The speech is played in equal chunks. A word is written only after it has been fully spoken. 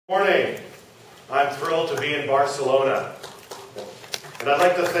Morning. I'm thrilled to be in Barcelona. And I'd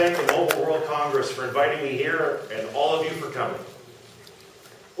like to thank the Mobile World Congress for inviting me here and all of you for coming.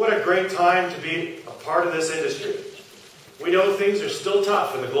 What a great time to be a part of this industry. We know things are still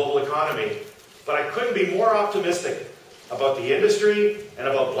tough in the global economy, but I couldn't be more optimistic about the industry and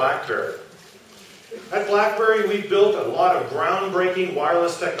about BlackBerry. At BlackBerry, we've built a lot of groundbreaking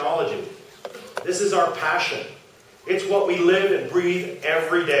wireless technology. This is our passion. It's what we live and breathe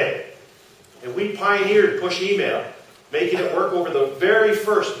every day. And we pioneered push email, making it work over the very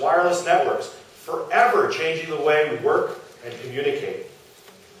first wireless networks, forever changing the way we work and communicate.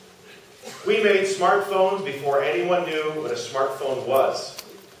 We made smartphones before anyone knew what a smartphone was.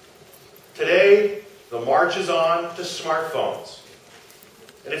 Today, the march is on to smartphones.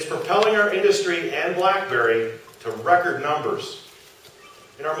 And it's propelling our industry and BlackBerry to record numbers.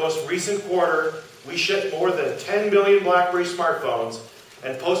 In our most recent quarter, we shipped more than 10 million BlackBerry smartphones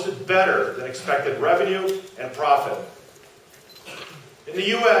and posted better than expected revenue and profit. In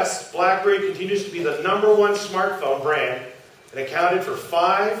the US, BlackBerry continues to be the #1 smartphone brand and accounted for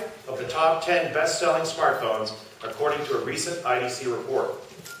 5 of the top 10 best-selling smartphones, according to a recent IDC report.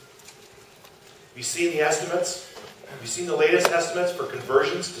 Have you seen the estimates? Have you seen the latest estimates for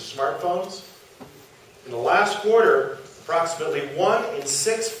conversions to smartphones? In the last quarter, approximately 1 in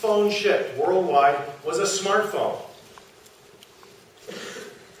 6 phones shipped worldwide was a smartphone.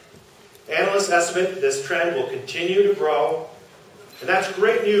 Analysts estimate this trend will continue to grow, and that's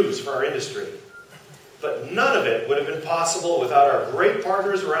great news for our industry. But none of it would have been possible without our great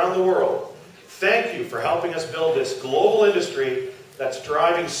partners around the world. Thank you for helping us build this global industry that's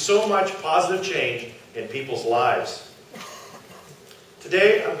driving so much positive change in people's lives.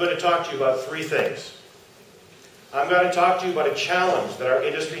 Today, I'm going to talk to you about 3 things. I'm going to talk to you about a challenge that our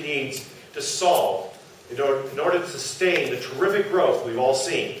industry needs to solve in order to sustain the terrific growth we've all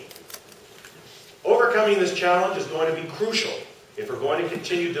seen. Overcoming this challenge is going to be crucial if we're going to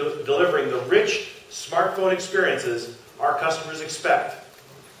continue delivering the rich smartphone experiences our customers expect.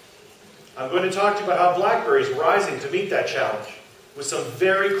 I'm going to talk to you about how BlackBerry is rising to meet that challenge with some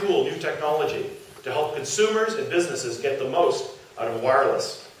very cool new technology to help consumers and businesses get the most out of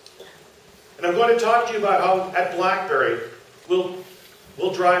wireless. And I'm going to talk to you about how at BlackBerry we'll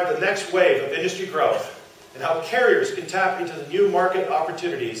drive the next wave of industry growth and how carriers can tap into the new market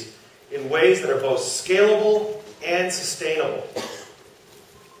opportunities in ways that are both scalable and sustainable.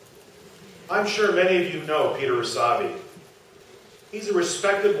 I'm sure many of you know Peter Rasavi. He's a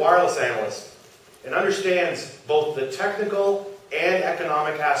respected wireless analyst and understands both the technical and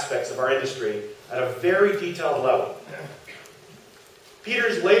economic aspects of our industry at a very detailed level.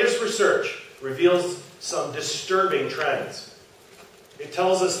 Peter's latest research reveals some disturbing trends. It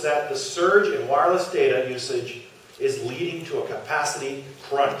tells us that the surge in wireless data usage is leading to a capacity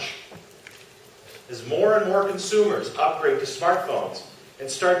crunch. As more and more consumers upgrade to smartphones and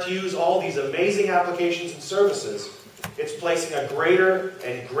start to use all these amazing applications and services, it's placing a greater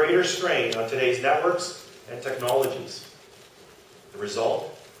and greater strain on today's networks and technologies. The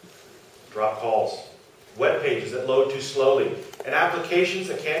result? Drop calls, web pages that load too slowly, and applications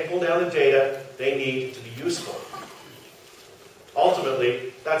that can't pull down the data they need to be useful.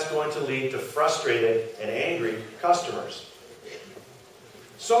 Ultimately, that's going to lead to frustrated and angry customers.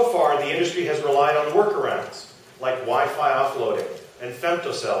 So far, the industry has relied on workarounds, like Wi-Fi offloading and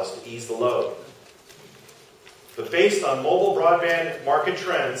femtocells to ease the load. But based on mobile broadband market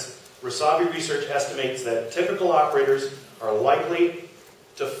trends, Rasavi Research estimates that typical operators are likely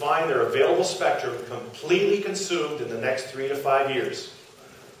to find their available spectrum completely consumed in the next 3 to 5 years.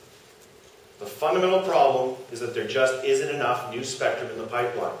 The fundamental problem is that there just isn't enough new spectrum in the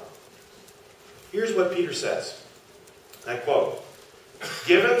pipeline. Here's what Peter says. I quote,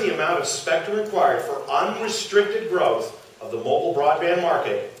 "Given the amount of spectrum required for unrestricted growth of the mobile broadband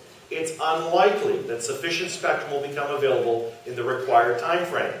market, it's unlikely that sufficient spectrum will become available in the required time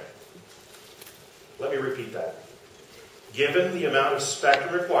frame." Let me repeat that. Given the amount of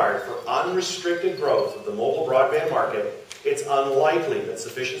spectrum required for unrestricted growth of the mobile broadband market, it's unlikely that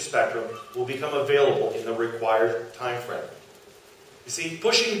sufficient spectrum will become available in the required time frame. You see,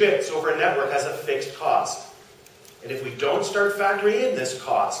 pushing bits over a network has a fixed cost. And if we don't start factoring in this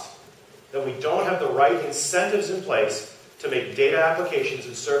cost, then we don't have the right incentives in place to make data applications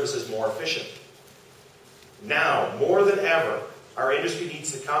and services more efficient. Now, more than ever, our industry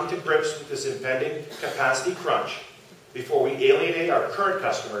needs to come to grips with this impending capacity crunch before we alienate our current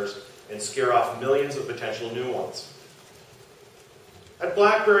customers and scare off millions of potential new ones. At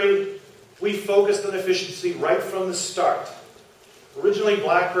BlackBerry, we focused on efficiency right from the start. Originally,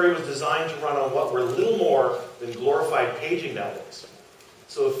 BlackBerry was designed to run on what were little more than glorified paging networks.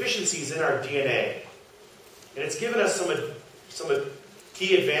 So efficiency is in our DNA. And it's given us some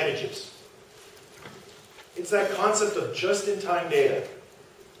key advantages. It's that concept of just-in-time data.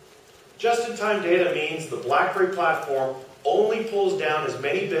 Just-in-time data means the BlackBerry platform only pulls down as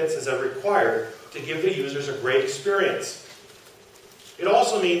many bits as are required to give the users a great experience. It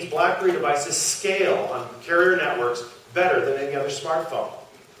also means BlackBerry devices scale on carrier networks better than any other smartphone.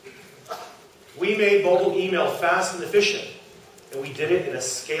 We made mobile email fast and efficient, and we did it in a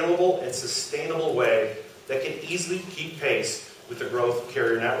scalable and sustainable way that can easily keep pace with the growth of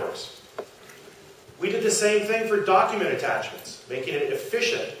carrier networks. We did the same thing for document attachments, making it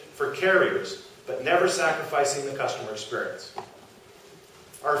efficient for carriers, but never sacrificing the customer experience.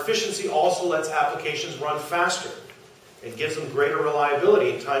 Our efficiency also lets applications run faster and gives them greater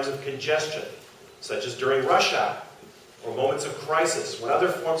reliability in times of congestion, such as during rush hour or moments of crisis when other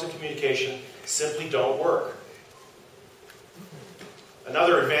forms of communication simply don't work.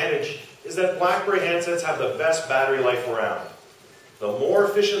 Another advantage is that BlackBerry handsets have the best battery life around. The more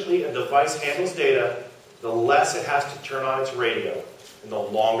efficiently a device handles data, the less it has to turn on its radio, and the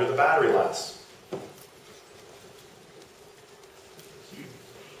longer the battery lasts.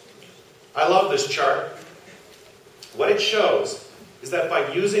 I love this chart. What it shows is that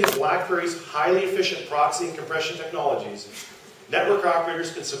by using BlackBerry's highly efficient proxy and compression technologies, network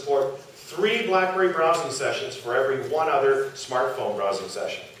operators can support 3 BlackBerry browsing sessions for every 1 other smartphone browsing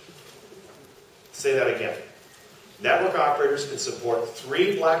session. Say that again. Network operators can support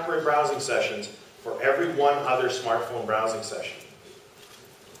 3 BlackBerry browsing sessions for every 1 other smartphone browsing session.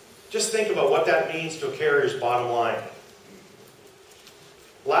 Just think about what that means to a carrier's bottom line.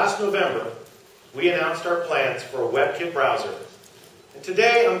 Last November, we announced our plans for a WebKit browser. And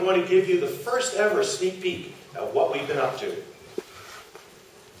today, I'm going to give you the first ever sneak peek at what we've been up to.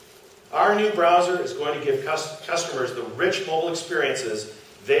 Our new browser is going to give customers the rich mobile experiences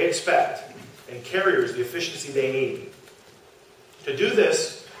they expect, and carriers the efficiency they need. To do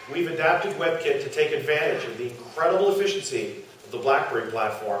this, we've adapted WebKit to take advantage of the incredible efficiency of the BlackBerry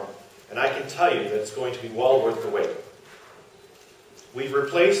platform, and I can tell you that it's going to be well worth the wait. We've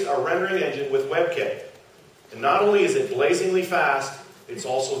replaced our rendering engine with WebKit, and not only is it blazingly fast, it's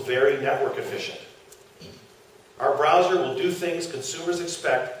also very network efficient. Our browser will do things consumers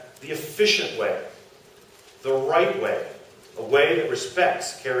expect the efficient way, the right way, a way that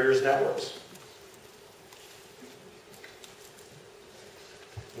respects carriers' networks.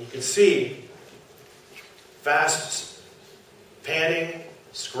 You can see fast panning,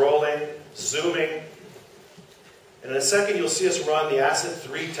 scrolling, zooming. And in a second, you'll see us run the Asset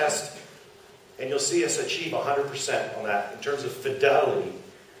 3 test, and you'll see us achieve 100% on that in terms of fidelity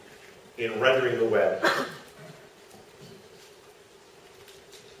in rendering the web.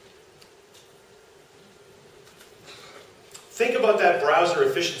 Think about that browser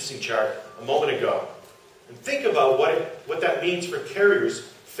efficiency chart a moment ago, and think about what that means for carriers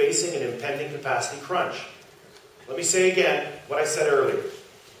facing an impending capacity crunch. Let me say again what I said earlier,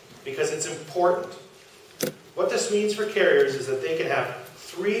 because it's important. What this means for carriers is that they can have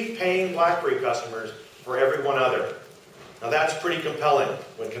 3 paying BlackBerry customers for every 1 other. Now that's pretty compelling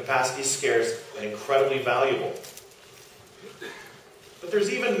when capacity is scarce and incredibly valuable. But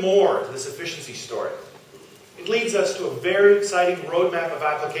there's even more to this efficiency story. It leads us to a very exciting roadmap of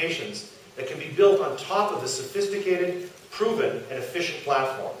applications that can be built on top of the sophisticated, proven, and efficient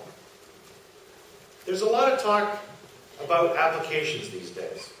platform. There's a lot of talk about applications these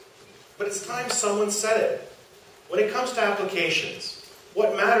days, but it's time someone said it. When it comes to applications,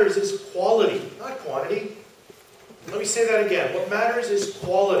 what matters is quality, not quantity. Let me say that again. What matters is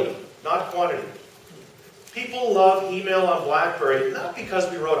quality, not quantity. People love email on BlackBerry not because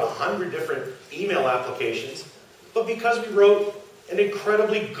we wrote 100 different email applications, but because we wrote an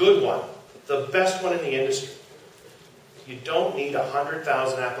incredibly good one, the best one in the industry. You don't need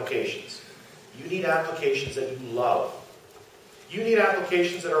 100,000 applications. You need applications that you love. You need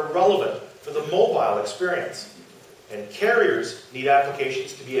applications that are relevant for the mobile experience. And carriers need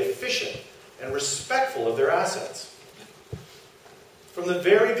applications to be efficient and respectful of their assets. From the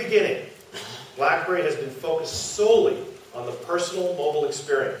very beginning, BlackBerry has been focused solely on the personal mobile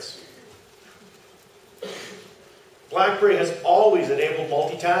experience. BlackBerry has always enabled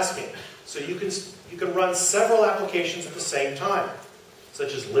multitasking, so you can run several applications at the same time,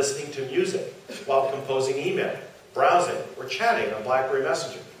 such as listening to music while composing email, browsing, or chatting on BlackBerry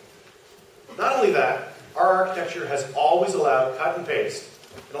Messenger. Not only that, our architecture has always allowed cut and paste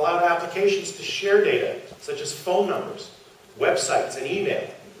and allowed applications to share data, such as phone numbers, websites, and email.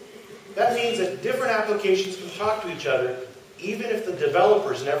 That means that different applications can talk to each other, even if the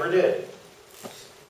developers never did.